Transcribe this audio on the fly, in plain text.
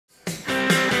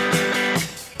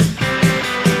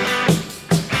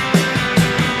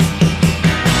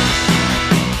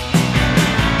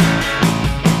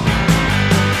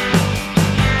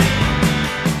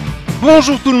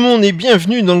Bonjour tout le monde et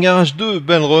bienvenue dans le garage de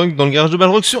Balrog,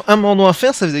 sur un mordant à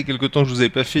faire. Ça faisait quelque temps que je vous avais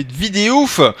pas fait de vidéo,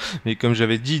 mais comme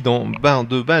j'avais dit dans barre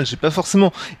de balle, j'ai pas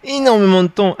forcément énormément de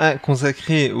temps à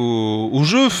consacrer au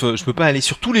jeu. Je peux pas aller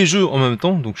sur tous les jeux en même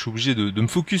temps, donc je suis obligé de me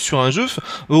focus sur un jeu.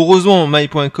 Heureusement,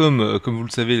 my.com, comme vous le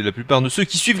savez, la plupart de ceux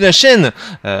qui suivent la chaîne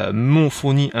m'ont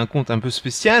fourni un compte un peu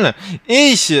spécial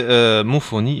et m'ont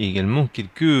fourni également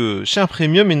quelques chars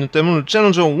premium et notamment le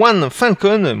Challenger 1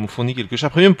 Falcon m'ont fourni quelques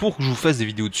chars premium pour que je vous fasse des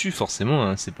vidéos dessus, forcément,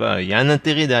 hein, c'est pas, il y a un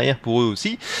intérêt derrière pour eux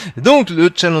aussi. Donc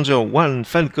le Challenger 1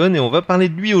 Falcon, et on va parler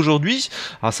de lui aujourd'hui.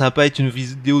 Alors ça va pas être une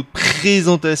vidéo de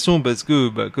présentation parce que,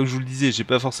 comme je vous le disais, j'ai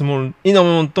pas forcément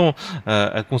énormément de temps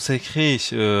à consacrer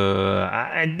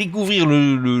à découvrir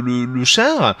le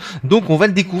char. Donc on va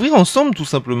le découvrir ensemble tout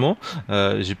simplement.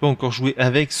 J'ai pas encore joué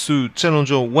avec ce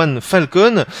Challenger 1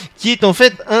 Falcon, qui est en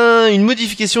fait une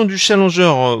modification du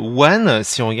Challenger 1.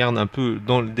 Si on regarde un peu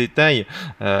dans le détail,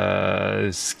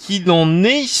 ce qu'il en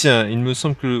est, il me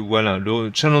semble que voilà, le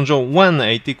Challenger 1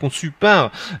 a été conçu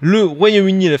par le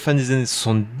Royaume-Uni à la fin des années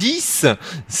 70.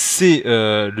 C'est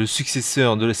le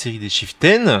successeur de la série des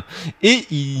Chieftains et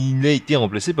il a été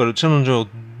remplacé par le Challenger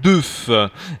 2.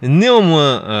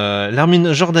 Néanmoins,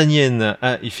 l'armée jordanienne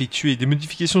a effectué des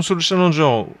modifications sur le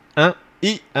Challenger 1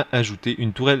 et a ajouté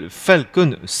une tourelle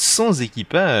Falcon sans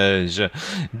équipage.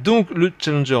 Donc le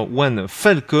Challenger 1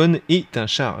 Falcon est un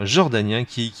char jordanien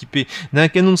qui est équipé d'un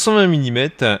canon de 120 mm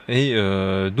et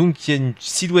donc qui a une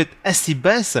silhouette assez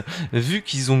basse vu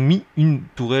qu'ils ont mis une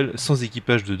tourelle sans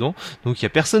équipage dedans. Donc il n'y a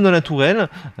personne dans la tourelle,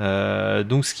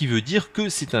 donc ce qui veut dire que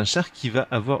c'est un char qui va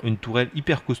avoir une tourelle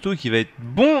hyper costaud et qui va être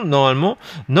bon normalement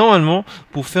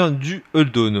pour faire du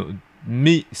hold-on.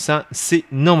 Mais ça, c'est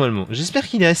normalement. J'espère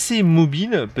qu'il est assez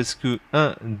mobile parce que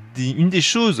une des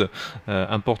choses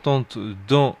importantes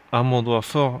dans Armored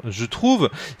Warfare, je trouve,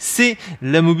 c'est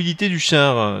la mobilité du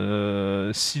char.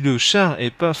 Si le char est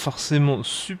pas forcément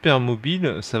super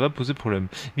mobile, ça va poser problème.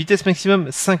 Vitesse maximum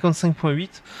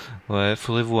 55.8. Ouais,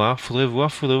 faudrait voir,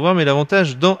 mais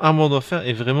l'avantage dans Armored Warfare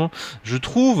est vraiment, je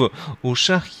trouve, aux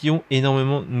chars qui ont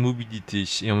énormément de mobilité.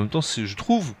 Et en même temps, je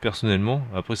trouve, personnellement,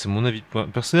 après c'est mon avis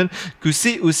personnel, que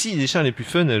c'est aussi les chars les plus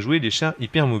fun à jouer, les chars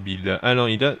hyper mobiles. Alors,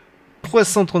 il a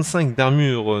 335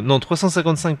 d'armure, non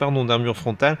 355 pardon d'armure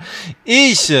frontale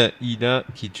et il a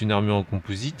qui est une armure en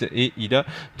composite et il a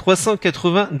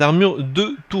 380 d'armure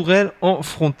de tourelle en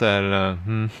frontale.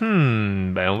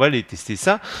 On va aller tester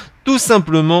ça tout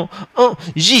simplement en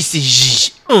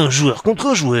JCJ, en joueur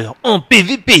contre joueur, en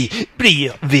PVP,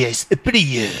 player vs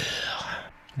player.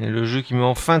 Et le jeu qui m'a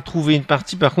enfin trouvé une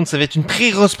partie, par contre ça va être une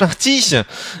très grosse partie,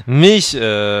 mais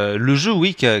le jeu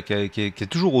oui qui a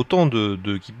toujours autant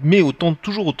qui met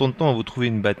toujours autant de temps à vous trouver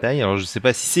une bataille. Alors je sais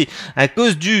pas si c'est à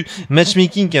cause du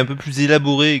matchmaking qui est un peu plus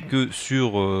élaboré que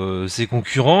sur ses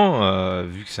concurrents,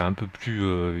 vu que c'est un peu plus,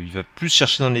 il va plus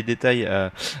chercher dans les détails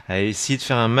à essayer de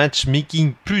faire un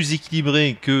matchmaking plus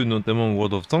équilibré que notamment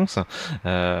World of Tanks.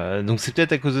 Donc c'est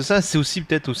peut-être à cause de ça, c'est aussi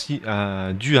peut-être aussi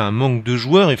dû à un manque de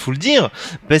joueurs, il faut le dire.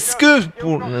 Parce que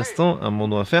pour l'instant, un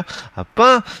monde à faire a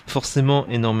pas forcément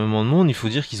énormément de monde. Il faut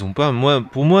dire qu'ils ont pas,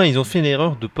 pour moi, ils ont fait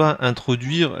l'erreur de pas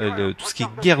introduire tout ce qui est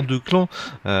guerre de clans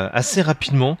assez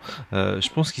rapidement. Je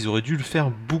pense qu'ils auraient dû le faire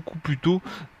beaucoup plus tôt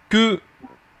que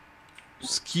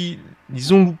ce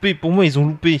qu'ils ont loupé. Pour moi, ils ont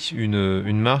loupé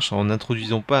une marche en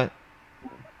n'introduisant pas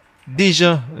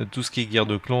déjà tout ce qui est guerre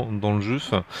de clans dans le jeu,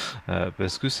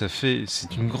 parce que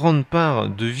c'est une grande part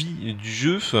de vie du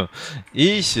jeu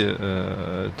et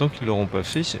tant qu'ils l'auront pas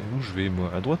fait, où je vais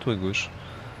moi, à droite ou à gauche?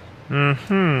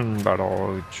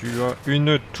 Alors tu as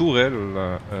une tourelle,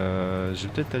 je vais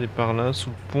peut-être aller par là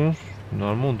sous le pont.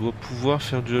 Normalement on doit pouvoir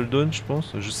faire du hold-on, je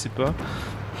pense, je sais pas.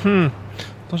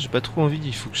 Attends, j'ai pas trop envie,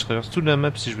 il faut que je traverse toute la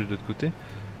map si je vais de l'autre côté.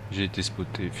 J'ai été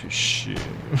spoté, fait chier.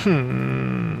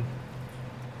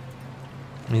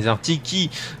 Les articles qui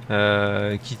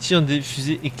tirent des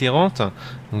fusées éclairantes,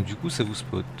 donc du coup ça vous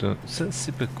spot. Ça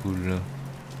c'est pas cool.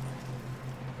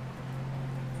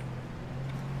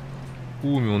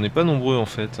 Ouh, mais on n'est pas nombreux en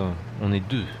fait, on est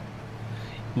deux.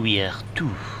 We are two.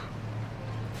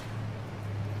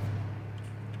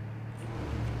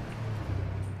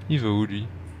 Il va où lui?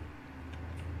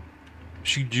 Je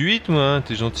suis que du 8 moi, hein,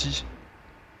 t'es gentil.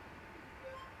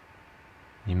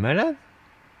 Il est malade?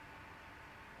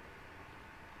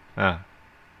 Ah.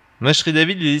 Moi je serais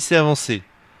David de les laisser avancer.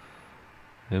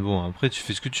 Mais bon, après tu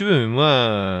fais ce que tu veux, mais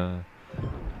moi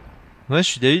je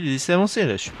suis David de les laisser avancer,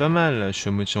 là, je suis pas mal, là. Je suis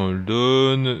à moitié en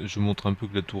hold-on, je montre un peu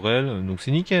que la tourelle, donc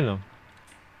c'est nickel.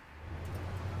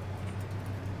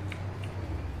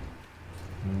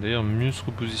 D'ailleurs, mieux se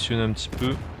repositionner un petit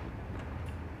peu.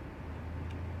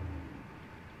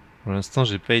 Pour l'instant,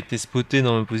 j'ai pas été spoté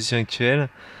dans ma position actuelle.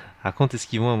 À quand est-ce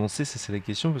qu'ils vont avancer? Ça, c'est la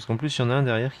question. Parce qu'en plus, il y en a un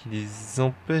derrière qui les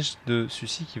empêche de...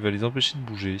 Celui-ci qui va les empêcher de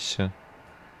bouger.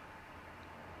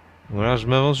 Voilà, je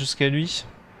m'avance jusqu'à lui.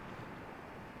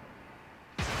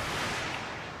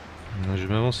 Je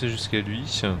vais m'avancer jusqu'à lui.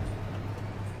 C'est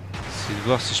de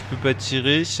voir si je peux pas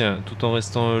tirer tout en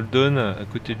restant hold on à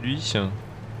côté de lui.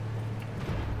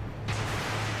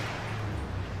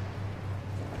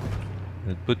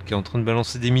 Notre pote qui est en train de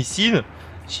balancer des missiles.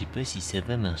 Je sais pas si ça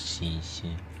va marcher.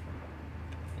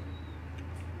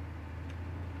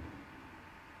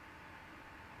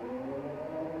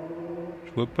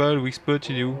 Je vois pas le weak spot,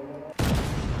 il est où?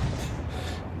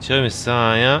 Tirer mais ça sert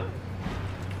à rien.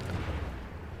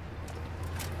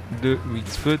 Le weak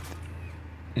spot,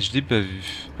 je l'ai pas vu.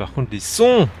 Par contre les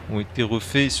sons ont été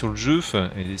refaits sur le jeu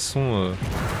et les sons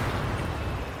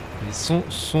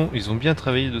sont, ils ont bien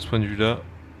travaillé de ce point de vue là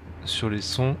sur les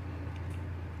sons.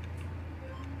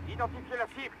 Identifiez la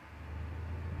cible.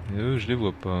 Et eux je les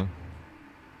vois pas.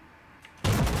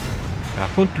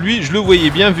 Par contre lui je le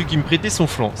voyais bien vu qu'il me prêtait son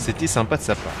flanc. C'était sympa de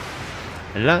sa part.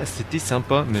 Là c'était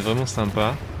sympa mais vraiment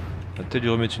sympa. On va peut-être lui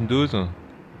remettre une dose.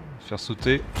 Faire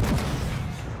sauter.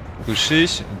 Coché,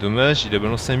 dommage, il a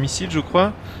balancé un missile, je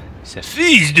crois. Ça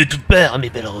fuse de toutes parts, mais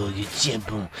Balrog, tiens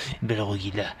bon. Balrog,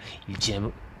 il tient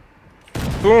bon.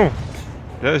 Bon,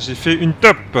 là j'ai fait une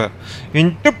topinade.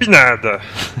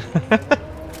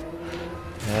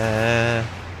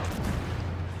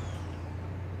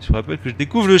 Je vous rappelle que je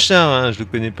découvre le char, hein. Je le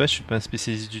connais pas, je suis pas un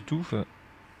spécialiste du tout.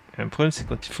 Le problème, c'est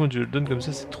quand ils font du hold-on comme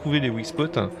ça, c'est de trouver les weak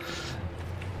spots.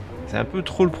 C'est un peu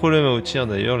trop le problème à haut tir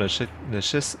d'ailleurs, la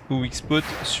chasse au weak spot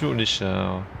sur les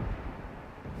chars.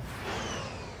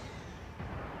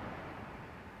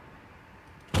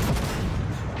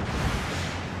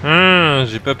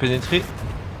 J'ai pas pénétré.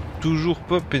 Toujours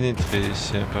pas pénétré.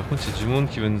 Par contre, il y a du monde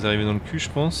qui va nous arriver dans le cul, je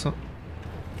pense.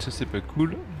 Ça, c'est pas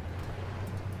cool.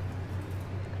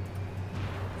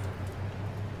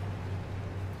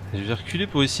 Je vais reculer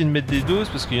pour essayer de mettre des doses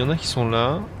parce qu'il y en a qui sont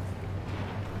là.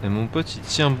 Et mon pote il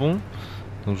tient bon.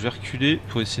 Donc je vais reculer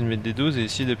pour essayer de mettre des doses et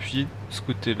essayer d'appuyer de ce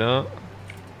côté là.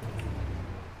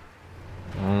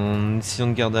 En essayant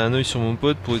de garder un oeil sur mon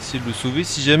pote pour essayer de le sauver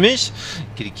si jamais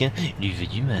quelqu'un lui veut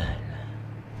du mal.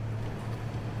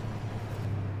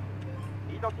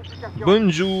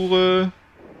 Bonjour.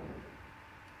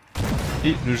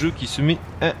 Et le jeu qui se met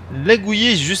à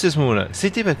lagouiller juste à ce moment là.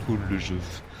 C'était pas cool le jeu.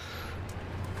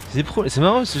 C'est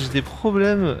marrant parce que j'ai des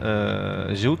problèmes,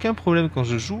 j'ai aucun problème quand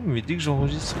je joue, mais dès que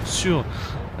j'enregistre sur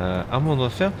Armand doit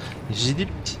faire, j'ai des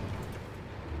petits...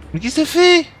 Mais qu'est-ce que ça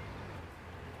fait?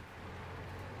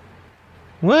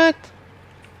 What?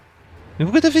 Mais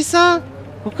pourquoi t'as fait ça?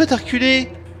 Pourquoi t'as reculé?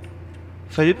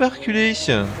 Fallait pas reculer.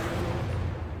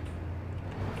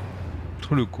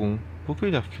 Trop le con. Pourquoi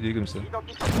il a reculé comme ça?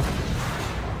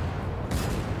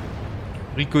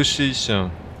 Ricochet.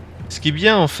 Ce qui est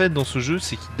bien en fait dans ce jeu,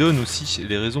 c'est qu'il donne aussi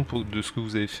les raisons de ce que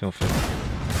vous avez fait en fait.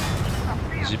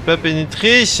 J'ai pas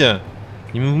pénétré.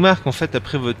 Il vous marque en fait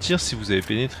après votre tir si vous avez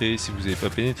pénétré, si vous avez pas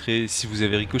pénétré, si vous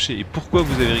avez ricoché et pourquoi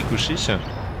vous avez ricoché.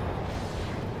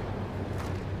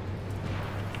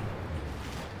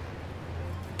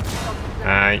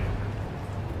 Aïe.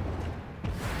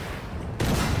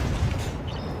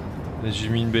 Là j'ai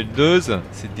mis une belle dose,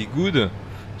 c'est des good.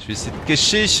 Je vais essayer de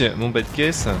cacher mon bas de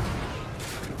caisse.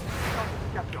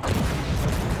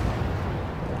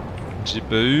 J'ai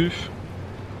pas eu.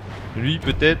 Lui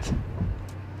peut-être.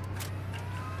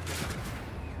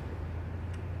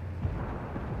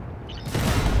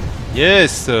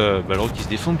 Yes, Balrog qui se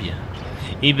défend bien.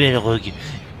 Et Balrog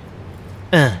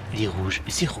 1, les rouges,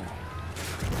 0.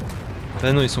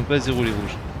 Ah non, ils sont pas à 0 les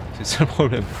rouges. C'est ça le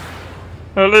problème.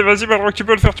 Allez, vas-y Balrog, tu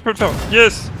peux le faire, tu peux le faire.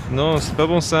 Yes. Non, c'est pas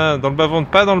bon ça. Dans le bas-ventre,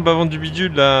 pas dans le bas-ventre du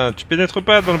bidule là. Tu pénètres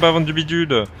pas dans le bas-ventre du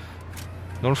bidule.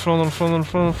 Dans le flanc, dans le flanc, dans le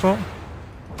flanc, dans le flanc.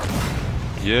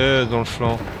 Yeah, dans le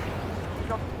flanc.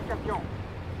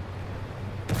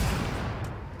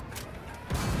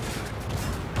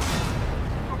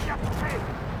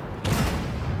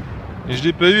 Et je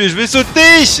l'ai pas eu et je vais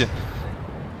sauter.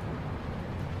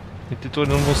 Mettez-toi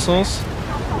dans le bon sens.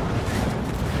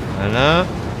 Voilà.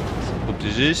 C'est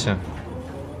protégé. C'est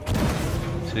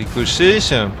ricoché.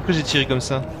 Pourquoi j'ai tiré comme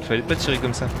ça? Il fallait pas tirer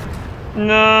comme ça.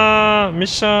 Non,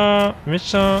 méchant,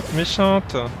 méchant,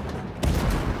 méchante.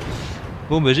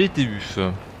 Bon bah j'ai été vu.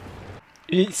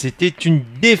 Et c'était une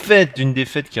défaite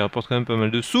qui rapporte quand même pas mal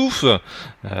de souffle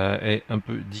et un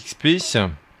peu d'XP.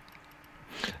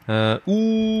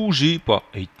 Où j'ai pas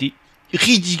été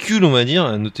ridicule, on va dire.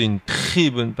 À noter une très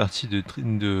bonne partie de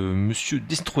Monsieur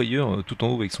Destroyer tout en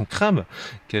haut avec son crabe,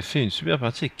 qui a fait une super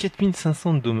partie avec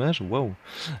 4500 de dommages. Waouh!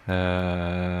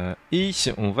 Et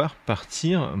on va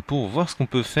repartir pour voir ce qu'on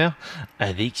peut faire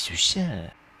avec ce chat.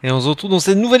 Et on se retrouve dans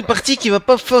cette nouvelle partie qui va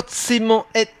pas forcément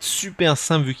être super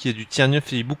simple vu qu'il y a du tier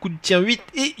 9 et beaucoup de tier 8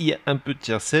 et il y a un peu de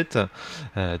tier 7.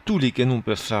 Tous les canons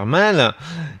peuvent faire mal.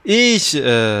 Et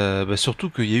surtout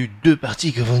qu'il y a eu 2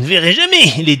 parties que vous ne verrez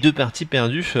jamais. Les 2 parties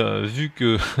perdues vu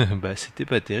que c'était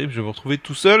pas terrible. Je me retrouvais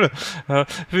tout seul.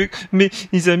 Vu que mes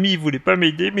amis ils voulaient pas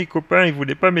m'aider, mes copains ils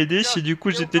voulaient pas m'aider. Et du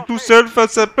coup j'étais tout seul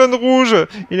face à plein de rouges.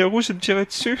 Et les rouges me tiraient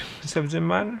dessus. Ça faisait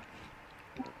mal.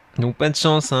 Donc pas de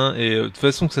chance, hein. Et de toute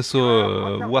façon que ça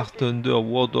soit War Thunder,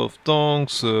 World of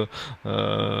Tanks,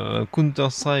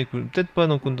 Counter-Strike, peut-être pas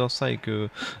dans Counter-Strike,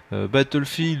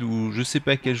 Battlefield ou je sais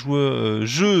pas quel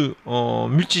jeu en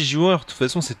multijoueur, de toute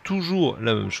façon c'est toujours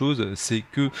la même chose, c'est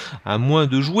que à moins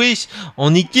de jouer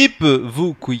en équipe,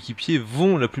 vos coéquipiers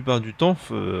vont la plupart du temps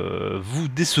vous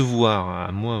décevoir,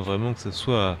 à moins vraiment que ça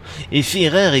soit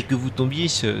éphémère et que vous tombiez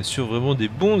sur vraiment des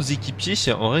bons équipiers.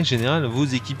 En règle générale, vos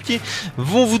équipiers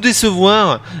vont vous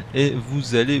décevoir et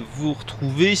vous allez vous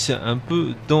retrouver un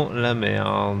peu dans la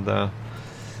merde.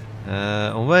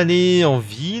 On va aller en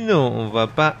ville, on va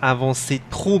pas avancer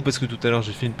trop parce que tout à l'heure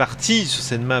j'ai fait une partie sur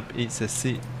cette map et ça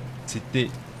c'était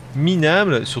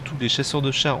minable. Surtout les chasseurs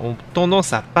de chars ont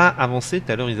tendance à pas avancer.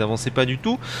 Tout à l'heure ils avançaient pas du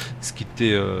tout, ce qui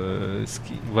était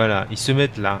voilà, ils se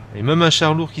mettent là et même un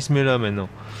char lourd qui se met là maintenant.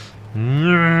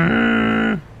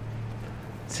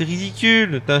 C'est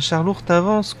ridicule, t'as un char lourd,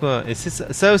 t'avances quoi. Et c'est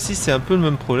ça aussi, c'est un peu le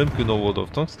même problème que dans World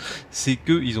of Tanks, c'est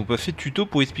qu'ils n'ont pas fait de tuto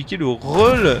pour expliquer le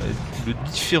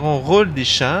différent rôle des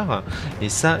chars. Et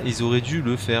ça, ils auraient dû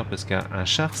le faire parce qu'un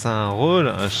char, ça a un rôle.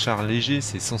 Un char léger,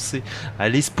 c'est censé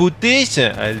aller spotter,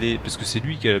 parce que c'est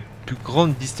lui qui a la plus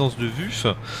grande distance de vue.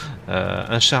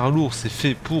 Un char lourd, c'est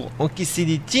fait pour encaisser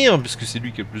les tirs, puisque c'est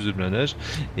lui qui a le plus de blindage.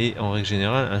 Et en règle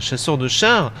générale, un chasseur de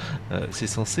chars, c'est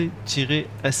censé tirer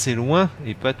assez loin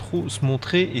et pas trop se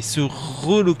montrer et se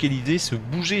relocaliser, se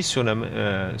bouger sur la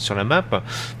map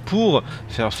pour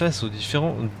faire face aux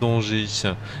différents dangers.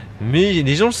 Mais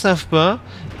les gens le savent pas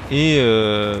et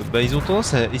ils ont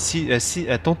tendance à essayer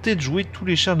à tenter de jouer tous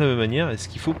les chars de la même manière, et ce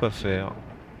qu'il faut pas faire.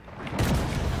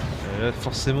 Là,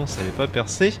 forcément, ça n'allait pas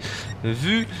percer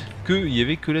vu qu'il y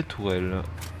avait que la tourelle.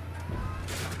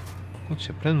 Par contre, il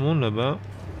y a plein de monde là-bas.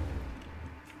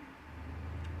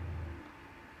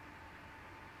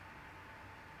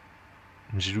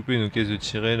 J'ai loupé une occasion de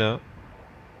tirer là.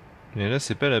 Mais là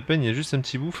c'est pas la peine, il y a juste un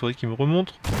petit bout, il faudrait qu'il me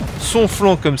remonte son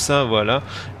flanc comme ça, voilà.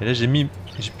 Et là j'ai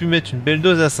pu mettre une belle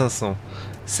dose à 500.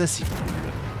 Ça c'est cool.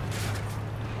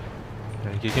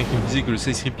 Il y a quelqu'un qui me disait que le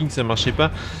side stripping ça marchait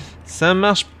pas. Ça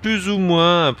marche plus ou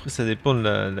moins, après ça dépend de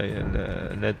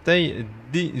la taille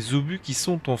des obus qui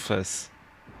sont en face.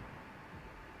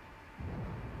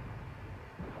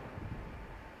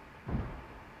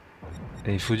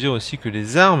 Et il faut dire aussi que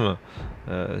les armes,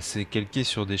 c'est calqué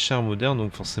sur des chars modernes,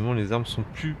 donc forcément les armes sont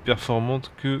plus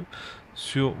performantes que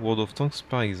sur World of Tanks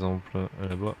par exemple.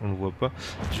 Là-bas on ne le voit pas.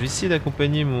 Je vais essayer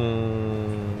d'accompagner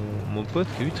mon pote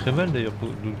qui a eu très mal d'ailleurs.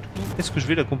 Est-ce que je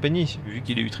vais l'accompagner vu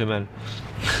qu'il a eu très mal?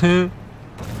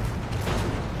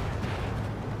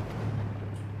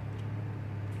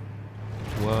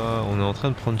 Wow, on est en train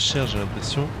de prendre cher, j'ai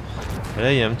l'impression.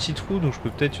 Là il y a un petit trou, donc je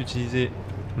peux peut-être utiliser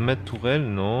ma tourelle.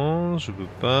 Non, je peux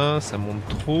pas, ça monte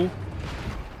trop.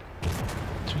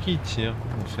 Sur qui il tire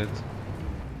en fait?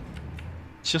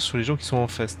 Il tire sur les gens qui sont en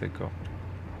face, d'accord.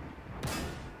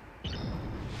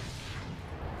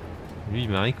 Lui il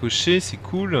m'a ricoché, c'est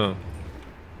cool.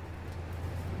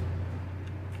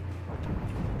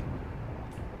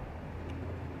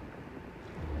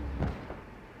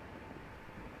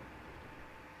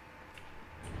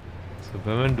 Ça va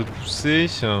pas mal de pousser.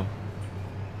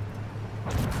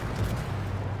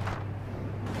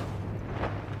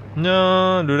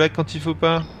 Non, le lag quand il faut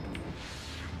pas.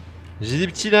 J'ai des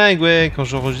petits lags, ouais, quand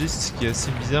j'enregistre, ce qui est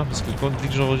assez bizarre parce que dès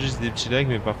que j'enregistre des petits lags,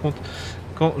 mais par contre,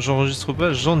 quand j'enregistre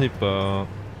pas, j'en ai pas.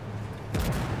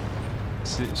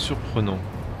 C'est surprenant.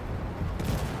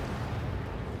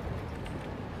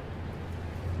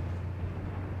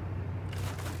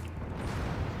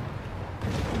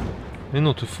 Mais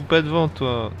non, te fous pas devant,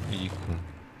 toi. Il est con.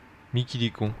 Mick, il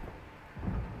est con.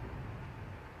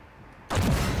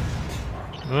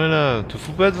 Voilà, te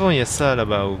fous pas devant, il y a ça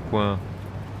là-bas au coin.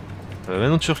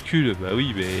 Maintenant tu recules. Bah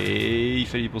oui, mais il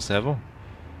fallait y penser avant.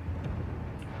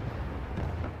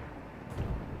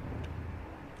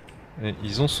 Et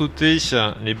ils ont sauté,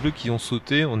 les bleus qui ont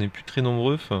sauté, on n'est plus très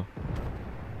nombreux.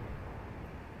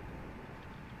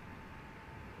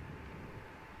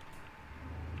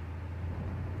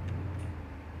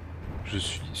 je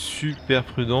suis super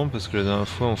prudent parce que la dernière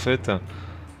fois en fait,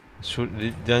 sur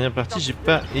les dernières parties, j'ai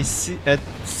pas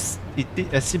été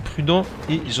assez prudent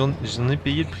et j'en ai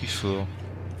payé le prix fort.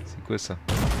 C'est quoi ça?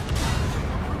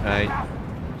 Aïe.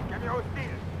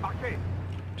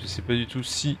 Je sais pas du tout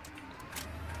si...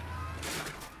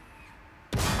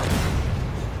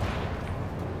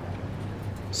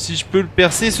 Si je peux le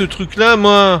percer ce truc là,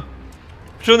 moi.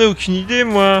 J'en ai aucune idée,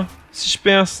 moi. Si je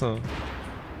perce.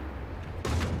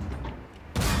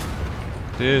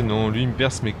 Eh non, lui il me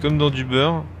perce mais comme dans du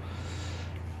beurre.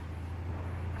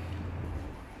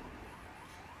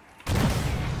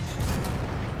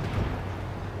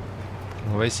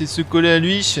 On va essayer de se coller à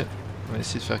lui. On va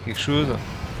essayer de faire quelque chose.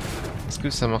 Est-ce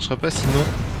que ça marchera pas sinon?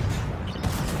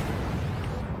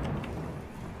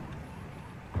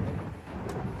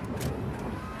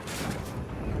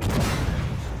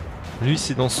 Lui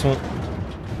c'est dans son...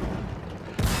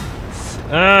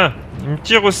 Ah! Il me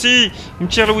tire aussi! Il me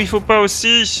tire là où il faut pas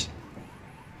aussi!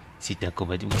 C'est un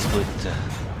combat de Wixbot.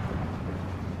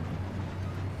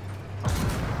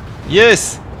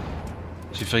 Yes!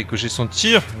 J'ai fait ricocher son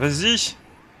tir, vas-y!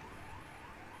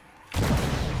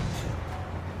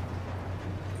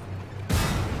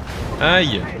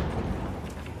 Aïe!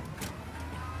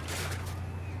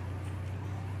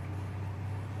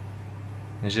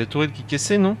 J'ai la tourelle qui est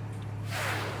cassée, non?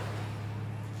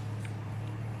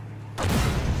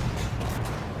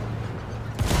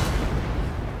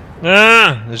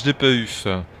 Ah! Je l'ai pas eu.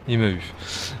 Il m'a eu.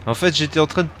 En fait, j'étais en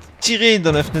train de tirer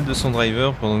dans la fenêtre de son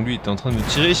driver pendant que lui était en train de me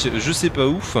tirer. Je sais pas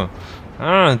ouf.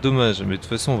 Ah, dommage. Mais de toute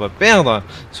façon, on va perdre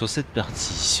sur cette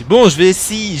partie. Bon, je vais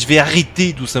essayer. Je vais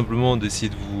arrêter tout simplement d'essayer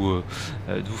de vous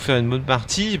faire une bonne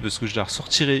partie parce que je la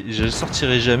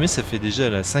sortirai jamais. Ça fait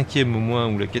déjà la 5e au moins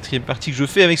ou la 4e partie que je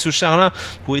fais avec ce char-là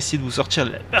pour essayer de vous sortir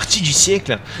la partie du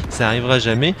siècle. Ça arrivera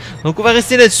jamais. Donc on va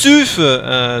rester là-dessus.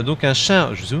 Donc un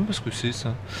char, je sais même pas ce que c'est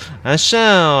ça. Un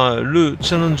char, le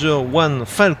Challenger 1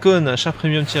 Falcon, un char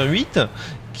premium tier 8.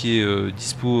 Qui est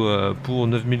dispo pour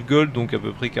 9000 gold, donc à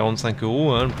peu près 45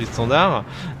 €, hein, le prix standard,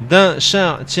 d'un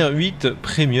char tier 8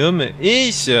 premium.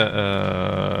 Et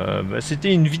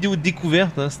c'était une vidéo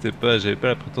découverte, hein, j'avais pas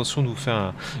la prétention de vous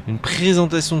faire une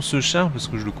présentation de ce char parce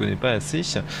que je le connais pas assez.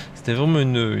 C'était vraiment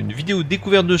une vidéo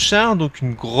découverte de char, donc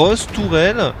une grosse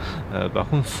tourelle. Par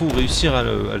contre, faut réussir à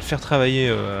le faire travailler,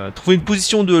 à trouver une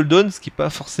position de hold-on, ce qui est pas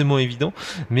forcément évident,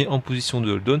 mais en position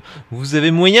de hold-on, vous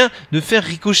avez moyen de faire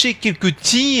ricocher quelques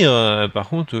tirs. Par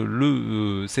contre,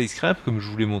 le side scrap, comme je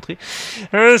vous l'ai montré,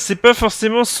 c'est pas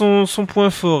forcément son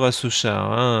point fort à ce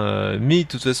char. Hein, mais de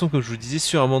toute façon, comme je vous disais,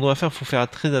 sur un endroit à faire, il faut faire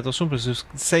très attention parce que le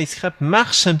side scrap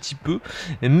marche un petit peu,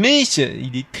 mais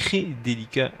il est très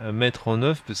délicat à mettre en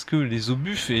œuvre parce que les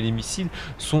obus et les missiles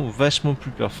sont vachement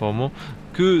plus performants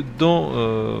que dans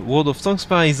World of Tanks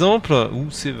par exemple, où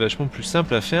c'est vachement plus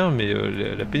simple à faire, mais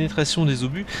la pénétration des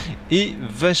obus est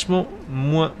vachement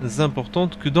moins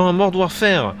importante que dans un World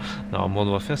Warfare. Alors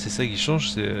World Warfare, c'est ça qui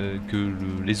change, c'est que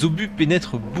les obus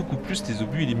pénètrent beaucoup plus, les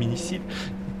obus et les missiles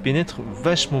pénètrent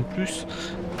vachement plus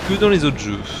que dans les autres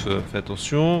jeux. Fais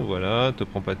attention, voilà, te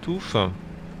prends pas tout.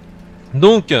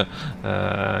 Donc,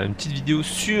 une petite vidéo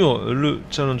sur le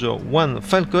Challenger 1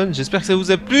 Falcon. J'espère que ça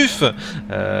vous a plu.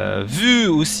 Vu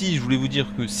aussi, je voulais vous dire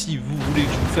que si vous voulez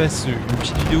que je vous fasse une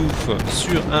petite vidéo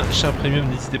sur un char premium,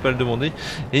 n'hésitez pas à le demander.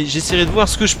 Et j'essaierai de voir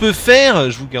ce que je peux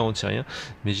faire. Je vous garantis rien,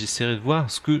 mais j'essaierai de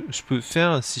voir ce que je peux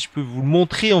faire. Si je peux vous le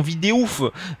montrer en vidéo,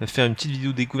 faire une petite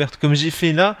vidéo découverte comme j'ai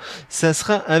fait là, ça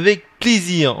sera avec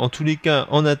plaisir. En tous les cas,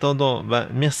 en attendant,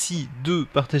 merci de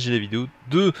partager la vidéo,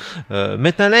 de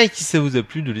mettre un like si ça vous a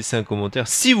plu, de laisser un commentaire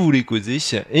si vous voulez causer,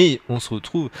 et on se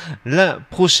retrouve la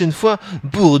prochaine fois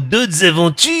pour d'autres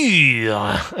aventures.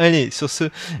 Allez, sur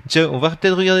ce, ciao. On va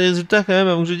peut-être regarder les résultats quand même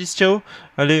avant que je dise ciao.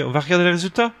 Allez, on va regarder les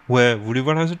résultats. Ouais, vous voulez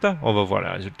voir les résultats? On va voir les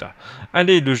résultats.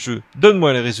 Allez, le jeu,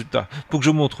 donne-moi les résultats pour que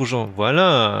je montre aux gens.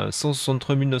 Voilà,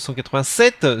 163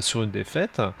 987 sur une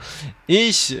défaite.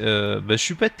 Et je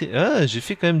suis pas... j'ai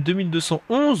fait quand même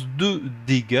 2211 de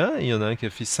dégâts. Il y en a un qui a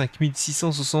fait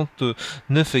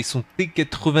 5669 avec son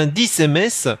T90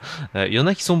 MS. Il y en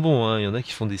a qui sont bons, hein. Il y en a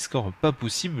qui font des scores pas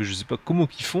possibles. Je sais pas comment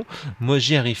qu'ils font. Moi,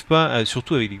 j'y arrive pas.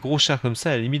 Surtout avec les gros chars comme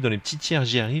ça. À la limite, dans les petits tiers,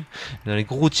 j'y arrive. Dans les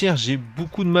gros tiers, j'ai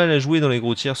beaucoup de mal à jouer dans les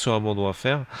gros tiers sur un bandeau à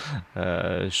faire.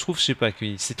 Je trouve, je sais pas, que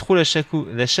c'est trop la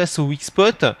chasse au weak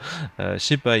spot. Je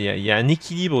sais pas, il y a un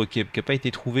équilibre qui a pas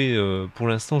été trouvé pour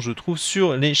l'instant, je trouve,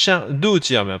 sur les chars de haut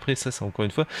tiers. Mais après, ça, c'est encore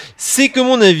une fois, c'est que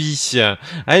mon avis.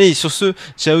 Allez, sur ce,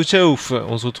 ciao, ciao.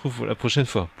 On se retrouve la prochaine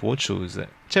fois pour autre chose.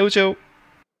 Ciao, ciao.